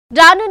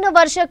రానున్న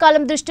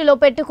వర్షాకాలం దృష్టిలో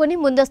పెట్టుకుని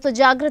ముందస్తు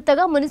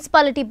జాగ్రత్తగా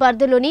మున్సిపాలిటీ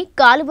పరిధిలోని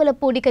కాలువల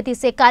పూడిక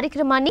తీసే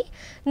కార్యక్రమాన్ని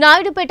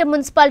నాయుడుపేట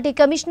మున్సిపాలిటీ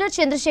కమిషనర్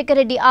చంద్రశేఖర్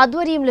రెడ్డి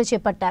ఆధ్వర్యంలో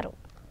చేపట్టారు.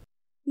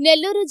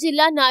 నెల్లూరు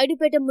జిల్లా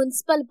నాయుడుపేట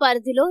మున్సిపల్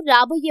పరిధిలో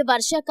రాబోయే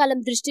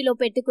వర్షాకాలం దృష్టిలో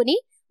పెట్టుకుని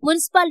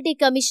మున్సిపాలిటీ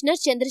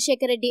కమిషనర్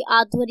చంద్రశేఖర్ రెడ్డి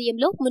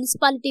ఆధ్వర్యంలో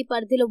మున్సిపాలిటీ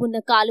పరిధిలో ఉన్న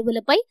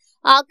కాలువలపై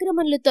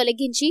ఆక్రమణలు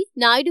తొలగించి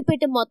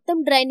నాయుడుపేట మొత్తం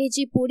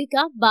డ్రైనేజీ పూడిక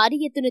భారీ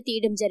ఎత్తున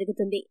తీయడం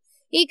జరుగుతుంది.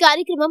 ఈ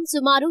కార్యక్రమం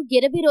సుమారు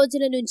 20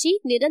 రోజుల నుంచి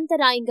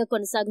నిరంతరాయంగా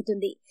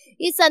కొనసాగుతుంది.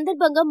 ఈ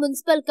సందర్భంగా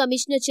municipal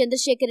commissioner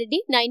Chandrasekhar Reddy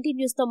 19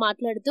 news తో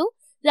మాట్లాడుతూ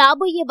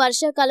రాబోయే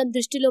వర్షాకాలం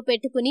దృష్టిలో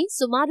పెట్టుకుని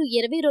సుమారు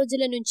 20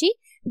 రోజుల నుంచి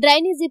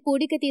డ్రైనేజీ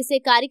పూడిక తీసే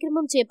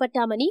కార్యక్రమం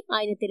చేపట్టామని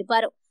ఆయన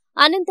తెలిపారు.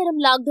 అనంతరం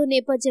లాక్డౌన్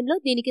నేపథ్యంలో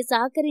దీనికి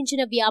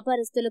సహకరించిన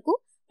వ్యాపారస్తులకు,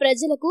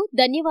 ప్రజలకు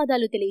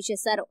ధన్యవాదాలు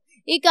తెలియజేశారు.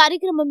 ఈ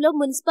కార్యక్రమంలో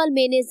మున్సిపల్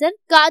మేనేజర్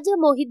కాజా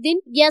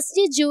మొహిద్దీన్,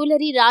 ఎస్జీ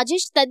జ్యువెలరీ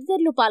రాజేష్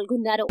తదితరులు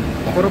పాల్గొన్నారు.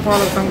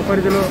 పురపాలక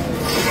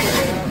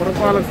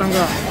సంఘ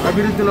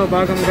అభివృద్ధిలో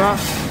భాగంగా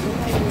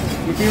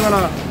ఇటీవల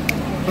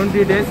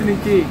 20 డేస్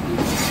నుంచి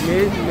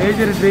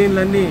మేజర్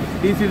డ్రైన్లన్నీ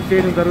డీసీల్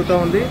చేయడం జరుగుతూ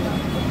ఉంది.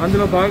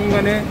 అందులో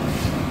భాగంగానే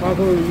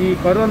మాకు ఈ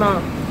కరోనా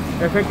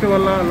ఎఫెక్ట్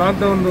వల్ల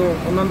లాక్డౌన్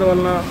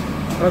ఉన్నందువలన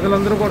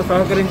ప్రజలందరూ కూడా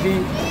సహకరించి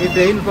ఈ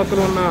డ్రైన్ పక్కన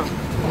ఉన్న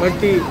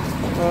మట్టి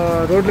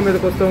రోడ్ల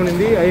మీదకి వస్తూ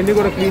ఉండింది. అవన్నీ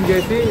కూడా క్లీన్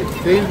చేసి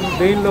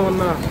డ్రైన్లో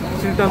ఉన్న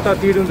సిల్ట్ అంతా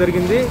తీయడం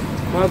జరిగింది.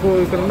 మాకు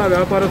ఇక్కడ ఉన్న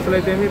వ్యాపారస్తులు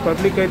అయితేమి,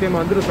 పబ్లిక్ అయితేమి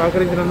అందరూ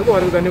సహకరించినందుకు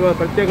వారికి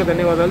ప్రత్యేక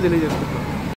ధన్యవాదాలు తెలియజేస్తున్నాం.